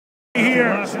Here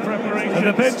at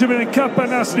the Benjamin Mkapa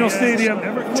National Stadium,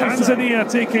 Tanzania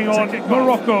taking on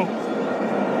Morocco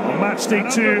on match day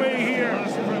 2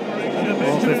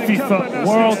 of the FIFA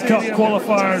World Cup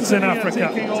qualifiers in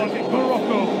Africa.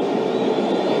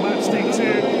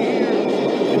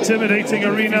 Intimidating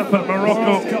arena, but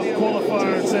Morocco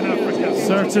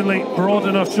certainly broad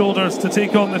enough shoulders to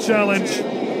take on the challenge.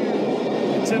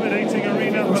 Intimidating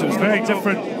arena, but it was very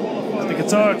different. The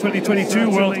Qatar 2022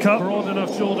 World Cup, broad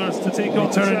enough shoulders to take on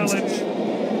the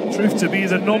challenge. Proved to be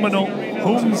the nominal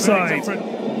home side. The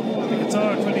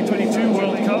Qatar 2022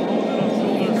 World Cup,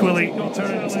 equally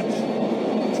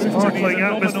sparkling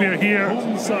atmosphere here.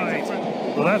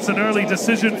 Well, that's an early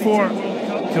decision for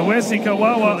Kwesi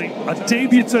Kawawa, a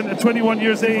debutant at 21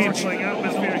 years age,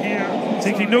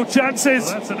 taking no chances,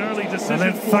 and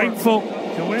then thankful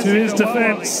to his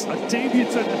defence. A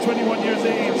debutant at 21 years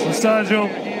age, Mustajo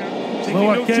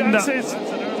Loakenda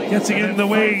getting in the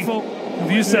way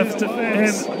of Youssef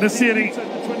Nasiri.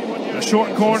 A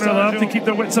short corner, they'll have to keep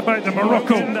their wits about them.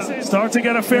 Morocco start to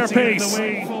get a fair pace.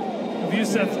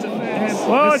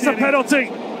 Oh, it's a penalty.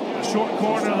 A short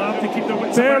corner, they'll have to keep their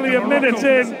wits barely a minute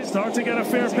in. Start to get a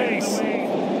fair pace.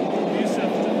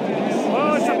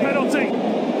 Oh, it's a penalty.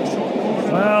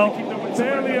 Well,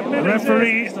 barely a minute. The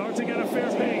referee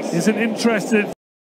isn't interested.